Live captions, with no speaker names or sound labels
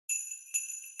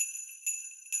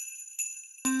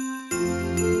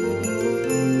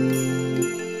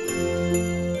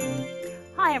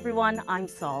everyone, I'm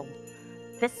Sol.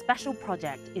 This special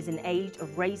project is in aid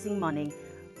of raising money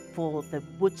for the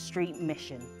Wood Street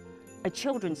Mission, a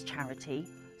children's charity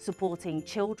supporting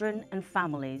children and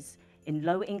families in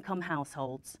low-income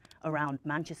households around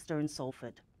Manchester and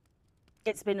Salford.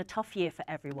 It's been a tough year for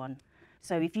everyone,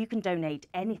 so if you can donate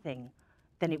anything,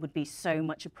 then it would be so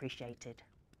much appreciated.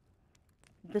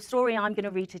 The story I'm going to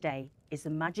read today is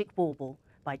The Magic Bauble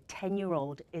by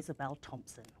 10-year-old Isabel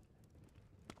Thompson.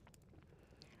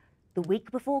 The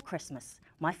week before Christmas,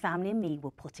 my family and me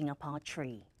were putting up our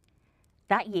tree.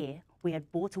 That year, we had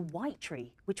bought a white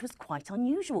tree, which was quite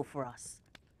unusual for us.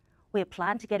 We had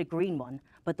planned to get a green one,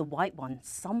 but the white one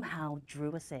somehow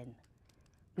drew us in.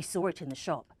 We saw it in the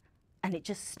shop, and it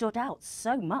just stood out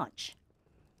so much.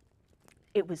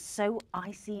 It was so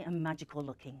icy and magical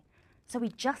looking, so we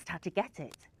just had to get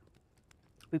it.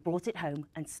 We brought it home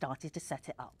and started to set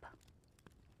it up.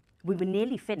 We were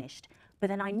nearly finished, but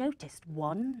then I noticed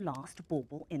one last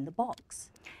bauble in the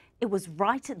box. It was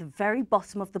right at the very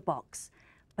bottom of the box,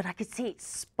 but I could see it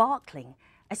sparkling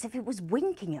as if it was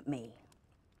winking at me.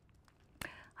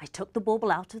 I took the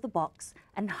bauble out of the box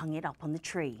and hung it up on the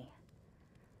tree.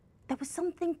 There was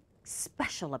something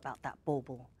special about that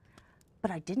bauble,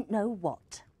 but I didn't know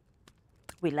what.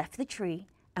 We left the tree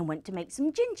and went to make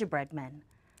some gingerbread men,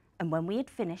 and when we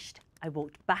had finished, I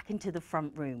walked back into the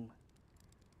front room.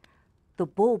 The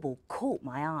bauble caught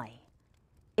my eye.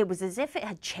 It was as if it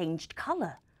had changed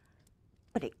colour,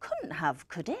 but it couldn't have,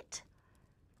 could it?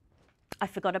 I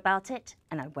forgot about it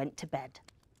and I went to bed.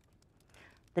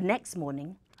 The next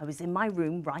morning, I was in my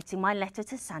room writing my letter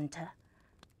to Santa,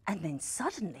 and then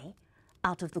suddenly,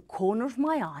 out of the corner of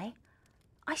my eye,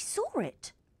 I saw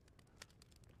it.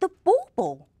 The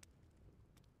bauble.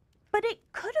 But it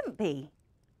couldn't be,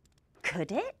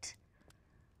 could it?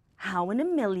 How in a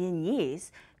million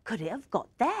years could it have got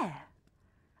there?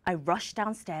 I rushed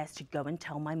downstairs to go and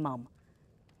tell my mum.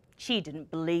 She didn't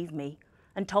believe me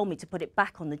and told me to put it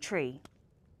back on the tree,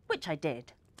 which I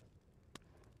did.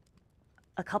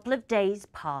 A couple of days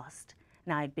passed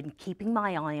and I had been keeping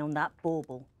my eye on that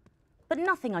bauble, but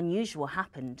nothing unusual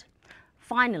happened.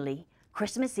 Finally,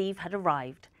 Christmas Eve had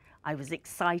arrived. I was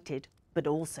excited, but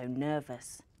also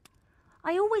nervous.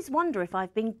 I always wonder if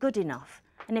I've been good enough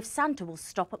and if Santa will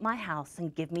stop at my house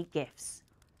and give me gifts.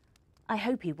 I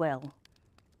hope he will.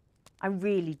 I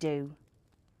really do.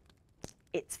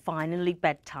 It's finally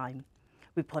bedtime.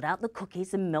 We put out the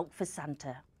cookies and milk for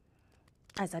Santa.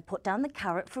 As I put down the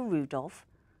carrot for Rudolph,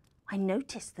 I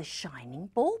noticed the shining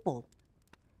bauble.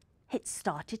 It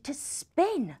started to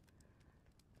spin.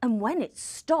 And when it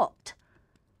stopped,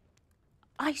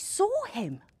 I saw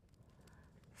him.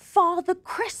 Father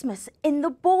Christmas in the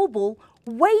bauble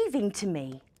waving to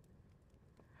me.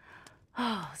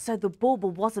 Oh, so the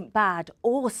bauble wasn't bad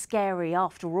or scary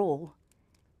after all.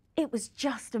 It was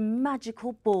just a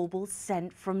magical bauble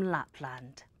sent from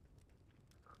Lapland.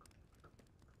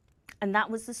 And that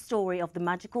was the story of The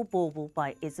Magical Bauble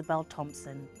by Isabel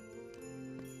Thompson.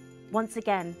 Once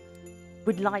again,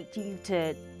 we'd like you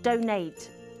to donate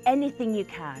anything you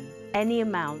can, any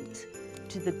amount,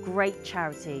 to the great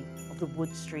charity of the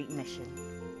Wood Street Mission.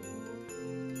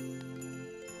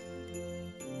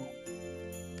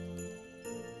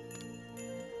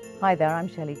 Hi there, I'm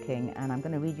Shelley King, and I'm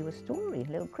going to read you a story,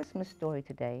 a little Christmas story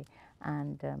today.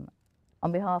 And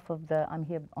I'm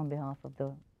here on behalf of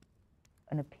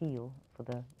an appeal for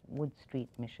the Wood Street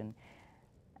Mission.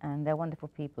 And they're wonderful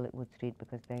people at Wood Street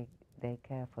because they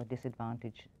care for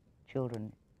disadvantaged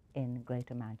children in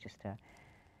Greater Manchester.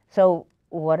 So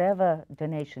whatever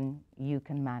donation you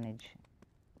can manage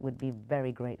would be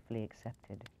very gratefully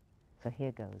accepted. So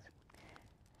here goes.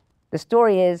 The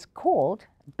story is called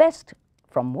Best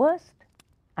from Worst,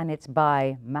 and it's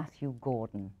by Matthew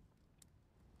Gordon.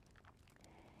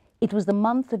 It was the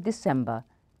month of December,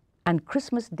 and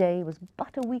Christmas Day was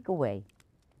but a week away.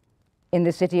 In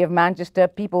the city of Manchester,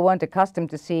 people weren't accustomed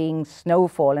to seeing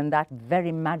snowfall in that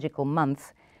very magical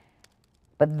month.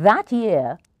 But that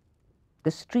year,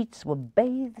 the streets were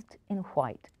bathed in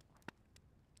white.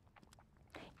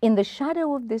 In the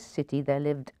shadow of this city, there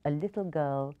lived a little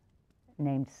girl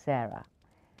named Sarah,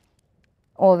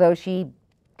 although she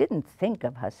didn't think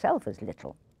of herself as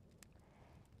little.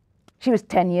 She was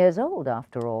 10 years old,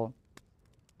 after all.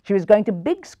 She was going to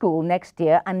big school next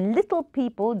year, and little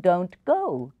people don't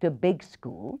go to big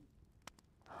school.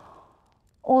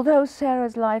 Although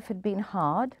Sarah's life had been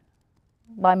hard,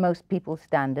 by most people's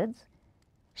standards,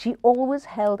 she always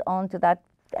held on to that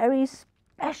very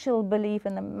special belief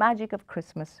in the magic of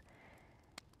Christmas,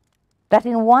 that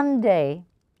in one day,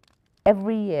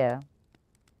 every year,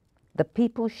 The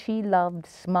people she loved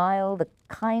smiled the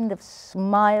kind of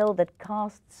smile that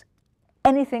casts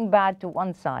anything bad to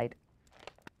one side.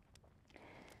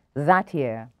 That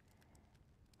year,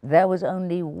 there was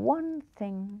only one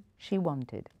thing she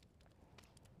wanted.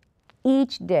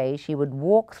 Each day she would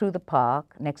walk through the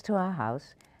park next to her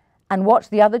house and watch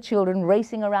the other children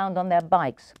racing around on their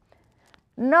bikes.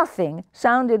 Nothing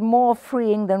sounded more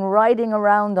freeing than riding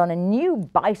around on a new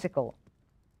bicycle,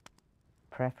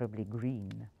 preferably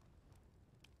green.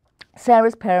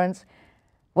 Sarah's parents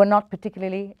were not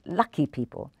particularly lucky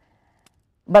people,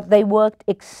 but they worked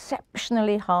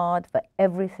exceptionally hard for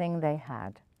everything they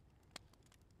had.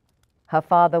 Her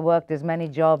father worked as many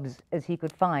jobs as he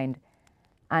could find,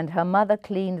 and her mother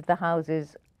cleaned the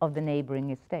houses of the neighboring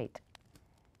estate.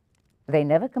 They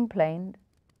never complained,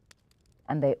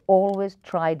 and they always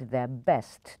tried their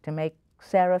best to make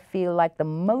Sarah feel like the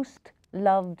most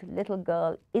loved little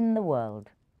girl in the world.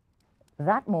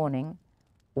 That morning,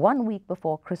 1 week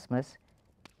before Christmas,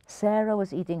 Sarah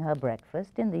was eating her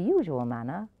breakfast in the usual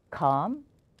manner, calm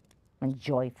and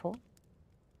joyful.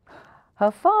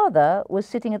 Her father was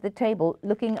sitting at the table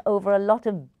looking over a lot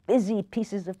of busy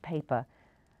pieces of paper,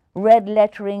 red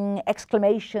lettering,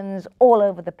 exclamations all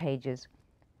over the pages.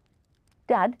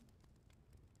 "Dad,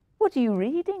 what are you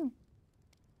reading?"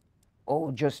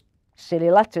 "Oh, just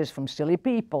silly letters from silly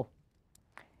people."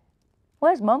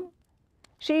 "Where's Mum?"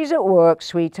 "She's at work,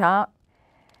 sweetheart.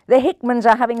 The Hickmans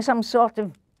are having some sort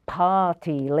of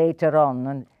party later on,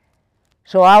 and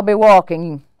so I'll be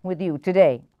walking with you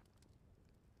today."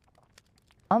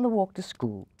 On the walk to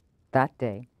school that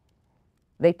day,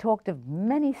 they talked of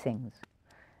many things.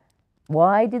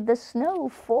 Why did the snow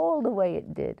fall the way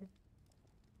it did?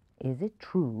 Is it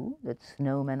true that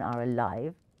snowmen are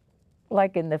alive,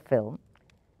 like in the film?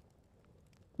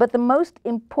 But the most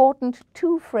important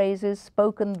two phrases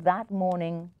spoken that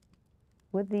morning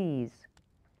were these.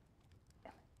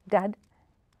 Dad,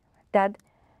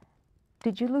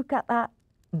 did you look at that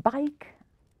bike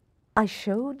I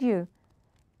showed you?"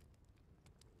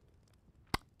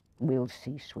 "We'll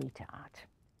see, sweetheart.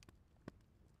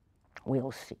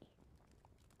 We'll see."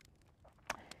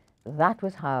 That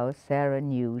was how Sarah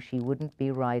knew she wouldn't be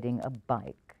riding a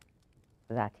bike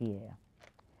that year.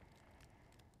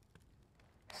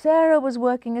 Sarah was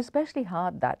working especially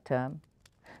hard that term,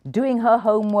 doing her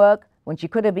homework when she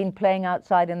could have been playing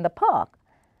outside in the park,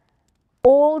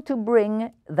 all to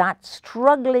bring that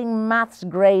struggling maths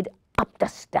grade up to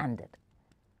standard.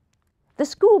 The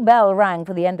school bell rang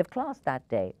for the end of class that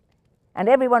day, and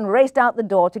everyone raced out the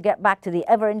door to get back to the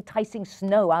ever-enticing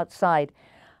snow outside.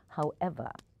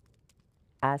 However,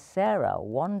 as Sarah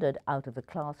wandered out of the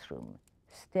classroom,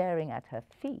 staring at her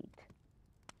feet,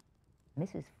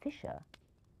 Mrs. Fisher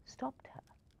stopped her.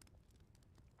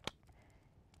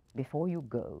 "Before you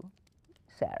go,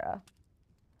 Sarah,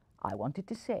 I wanted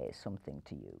to say something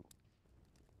to you."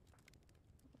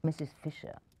 Mrs.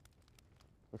 Fisher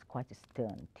was quite a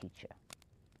stern teacher,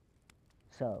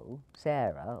 so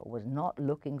Sarah was not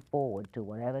looking forward to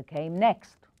whatever came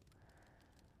next.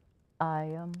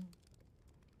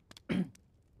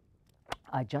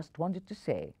 I just wanted to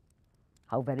say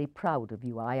how very proud of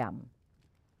you I am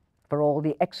for all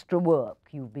the extra work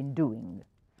you've been doing.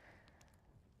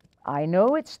 I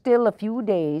know it's still a few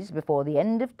days before the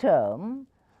end of term,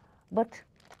 but..."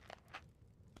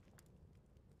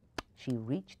 She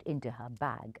reached into her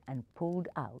bag and pulled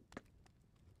out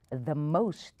the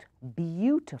most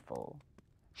beautiful,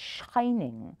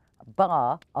 shining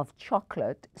bar of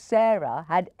chocolate Sarah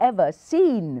had ever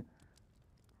seen.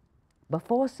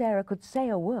 Before Sarah could say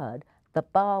a word, the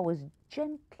bar was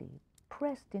gently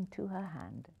pressed into her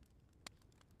hand.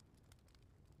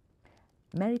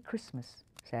 "Merry Christmas,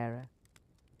 Sarah,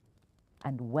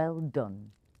 and well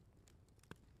done.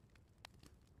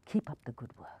 Keep up the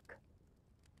good work."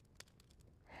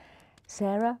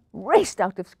 Sarah raced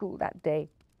out of school that day,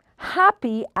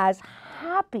 happy as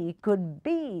happy could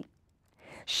be.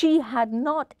 She had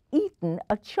not eaten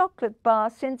a chocolate bar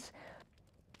since,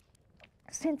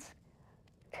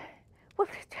 well,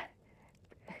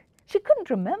 she couldn't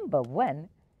remember when.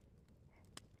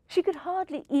 She could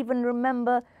hardly even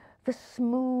remember the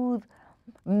smooth,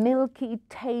 milky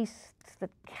taste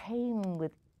that came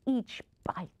with each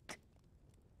bite.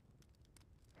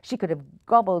 She could have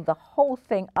gobbled the whole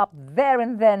thing up there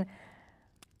and then,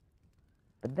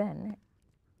 but then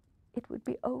it would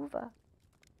be over.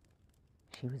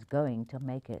 She was going to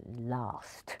make it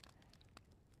last.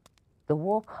 The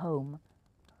walk home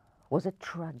was a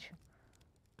trudge.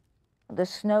 The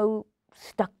snow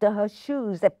stuck to her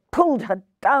shoes. They pulled her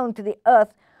down to the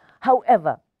earth.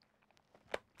 However,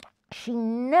 she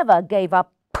never gave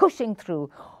up pushing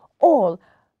through, all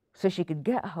so she could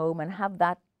get home and have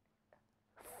that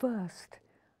first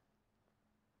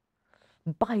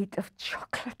bite of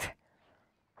chocolate.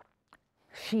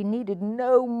 She needed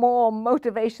no more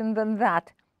motivation than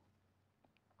that.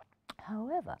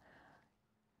 However,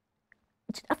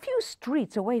 a few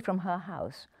streets away from her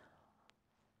house,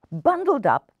 bundled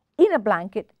up in a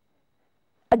blanket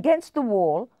against the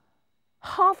wall,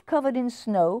 half covered in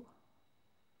snow,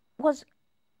 was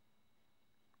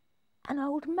an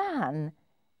old man,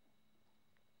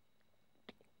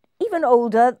 even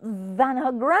older than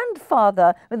her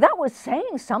grandfather. That was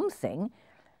saying something.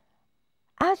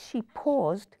 As she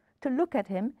paused to look at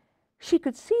him, she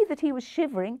could see that he was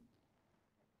shivering,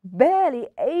 barely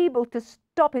able to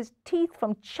stop his teeth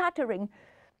from chattering.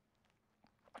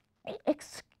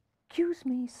 "Excuse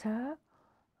me, sir."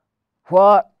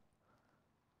 "What?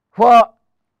 What?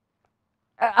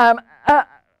 Am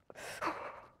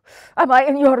I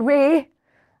in your way?"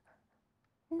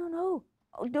 No,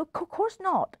 of course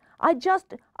not. I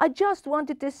just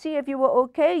wanted to see if you were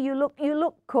okay. You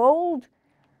look cold."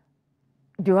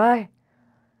 "Do I?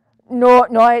 No,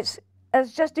 it's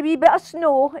just a wee bit of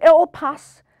snow. It'll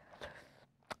pass."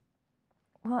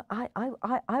 "Well,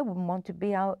 I wouldn't want to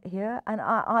be out here, and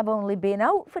I've only been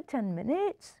out for 10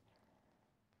 minutes.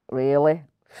 "Really?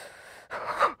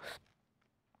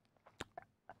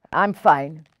 I'm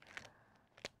fine.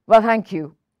 Well, thank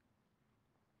you."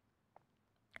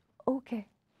 "Okay,"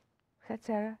 said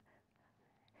Sarah.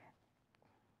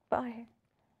 "Bye."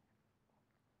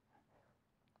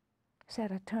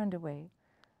 Sarah turned away.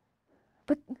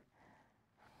 But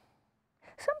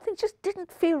something just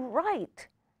didn't feel right.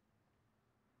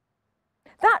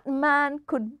 That man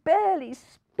could barely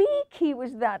speak. He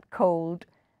was that cold.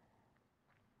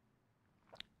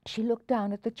 She looked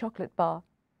down at the chocolate bar,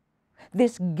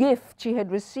 this gift she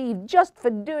had received just for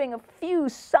doing a few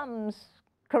sums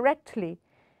correctly.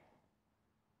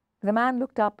 The man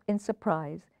looked up in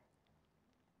surprise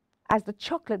as the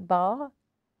chocolate bar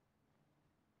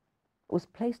was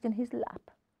placed in his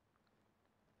lap.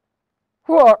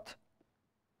 What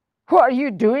are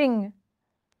you doing?"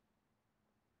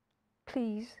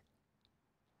 Please,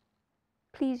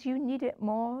 you need it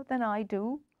more than I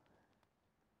do."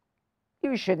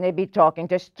 "You shouldn't be talking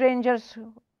to strangers.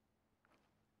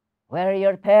 Where are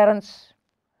your parents?"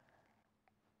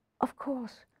 "Of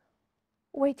course.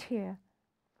 Wait here.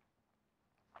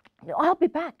 I'll be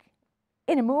back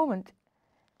in a moment."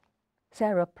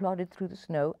 Sarah plodded through the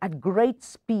snow at great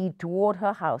speed toward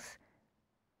her house.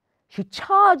 She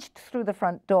charged through the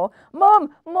front door.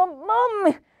 Mom,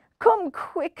 come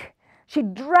quick." She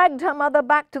dragged her mother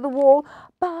back to the wall,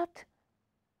 but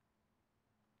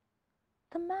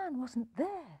the man wasn't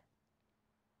there.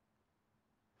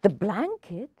 The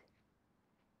blanket,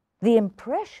 the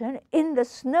impression in the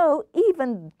snow,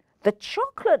 even the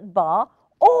chocolate bar,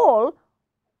 all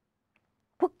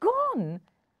were gone.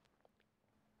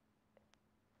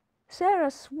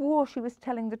 Sarah swore she was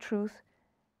telling the truth.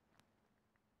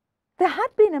 There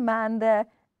had been a man there,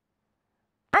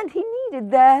 and he needed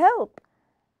their help.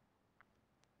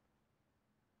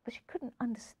 But she couldn't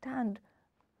understand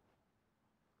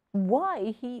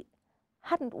why he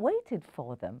hadn't waited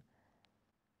for them.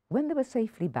 When they were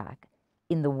safely back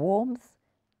in the warmth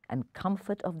and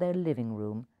comfort of their living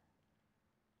room,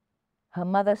 her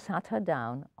mother sat her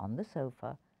down on the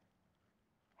sofa,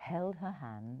 held her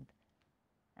hand,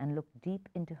 and looked deep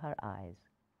into her eyes.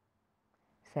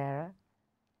 "Sarah,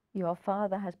 your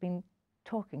father has been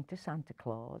talking to Santa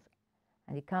Claus,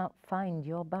 and he can't find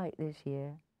your bite this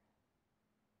year.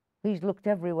 He's looked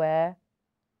everywhere,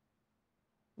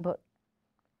 but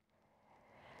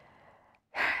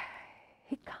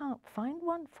he can't find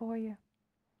one for you.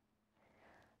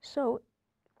 So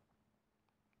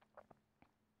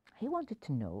he wanted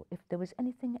to know if there was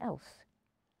anything else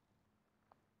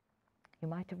you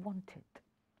might have wanted."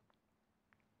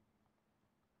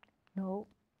 No,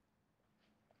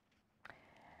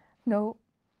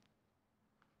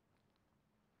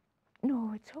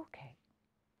 it's okay.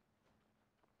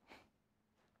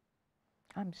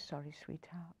 "I'm sorry,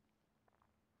 sweetheart."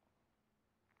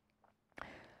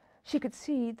 She could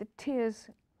see the tears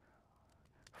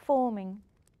forming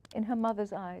in her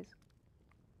mother's eyes.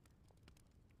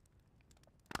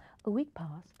 A week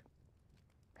passed,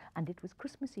 and it was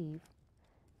Christmas Eve.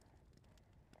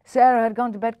 Sarah had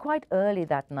gone to bed quite early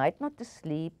that night, not to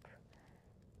sleep,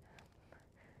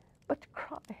 but to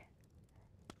cry.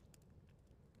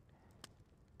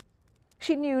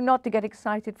 She knew not to get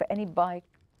excited for any bike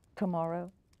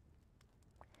tomorrow.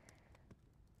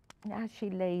 And as she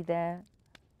lay there,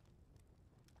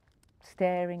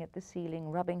 staring at the ceiling,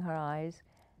 rubbing her eyes,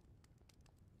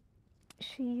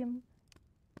 she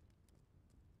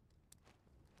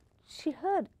she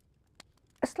heard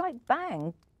a slight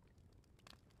bang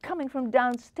coming from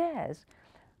downstairs.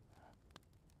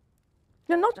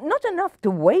 No, not enough to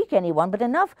wake anyone, but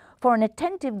enough for an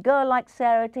attentive girl like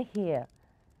Sarah to hear.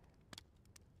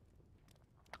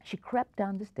 She crept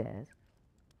down the stairs,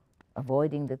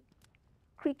 avoiding the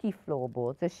creaky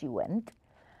floorboards as she went,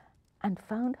 and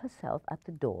found herself at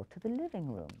the door to the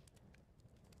living room.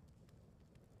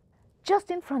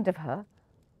 Just in front of her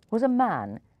was a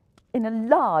man in a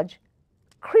large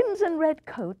crimson-red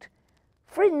coat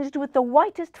fringed with the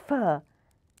whitest fur.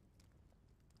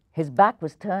 His back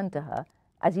was turned to her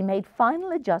as he made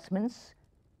final adjustments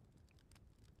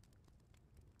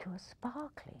to a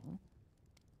sparkling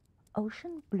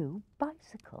ocean blue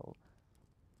bicycle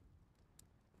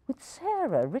with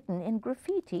Sarah written in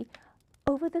graffiti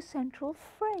over the central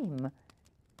frame.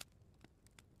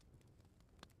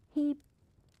 He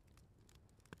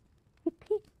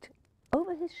peeked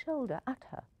over his shoulder at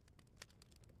her.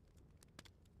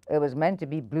 It was meant to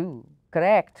be blue,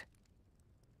 correct?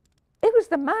 It was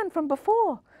the man from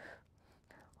before,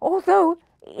 although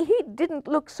he didn't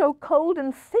look so cold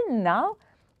and thin now.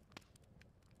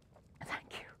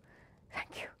 Thank you,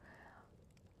 thank you.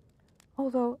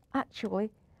 Although,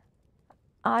 actually,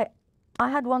 I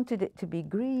had wanted it to be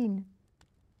green.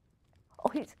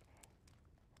 Oh, it's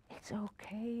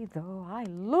okay, though. I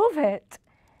love it.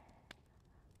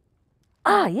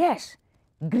 Ah, yes,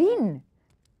 green.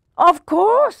 Of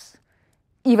course.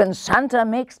 Even Santa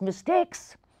makes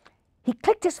mistakes. He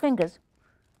clicked his fingers,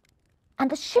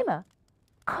 and a shimmer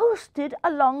coasted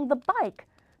along the bike,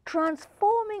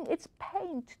 transforming its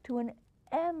paint to an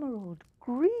emerald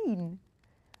green.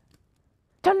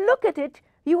 To look at it,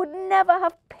 you would never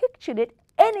have pictured it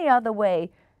any other way.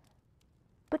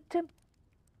 But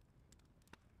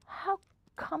how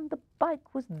come the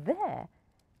bike was there?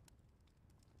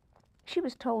 She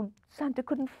was told Santa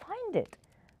couldn't find it.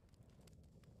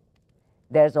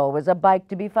 There's always a bike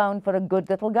to be found for a good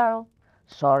little girl.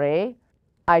 Sorry,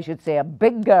 I should say a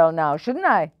big girl now, shouldn't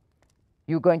I?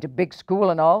 You going to big school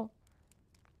and all?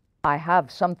 I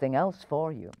have something else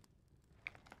for you.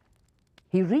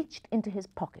 He reached into his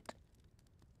pocket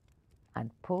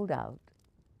and pulled out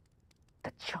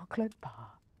the chocolate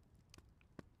bar,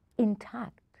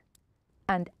 intact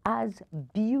and as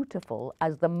beautiful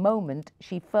as the moment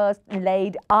she first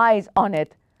laid eyes on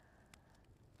it.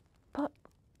 But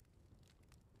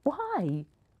why?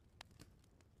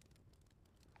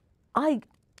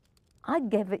 I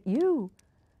gave it you.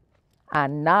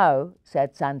 And now,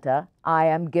 said Santa, I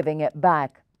am giving it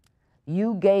back.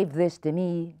 You gave this to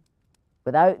me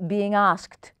without being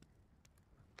asked.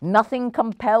 Nothing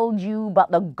compelled you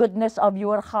but the goodness of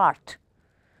your heart.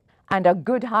 And a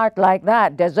good heart like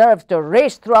that deserves to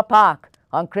race through a park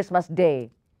on Christmas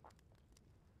Day.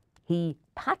 He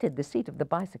patted the seat of the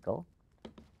bicycle,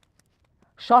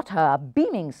 shot her a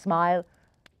beaming smile,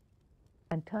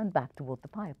 and turned back toward the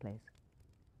fireplace.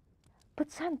 But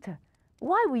Santa,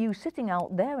 why were you sitting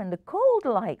out there in the cold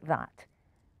like that?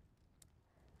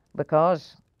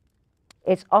 Because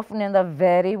it's often in the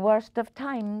very worst of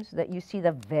times that you see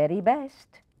the very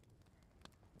best.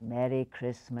 Merry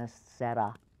Christmas,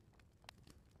 Sarah.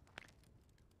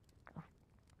 Oh,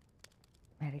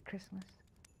 Merry Christmas,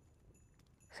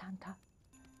 Santa.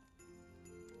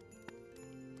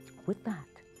 With that,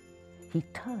 he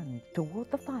turned toward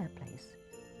the fireplace,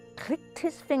 clicked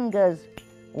his fingers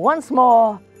once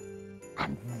more,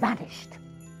 and vanished.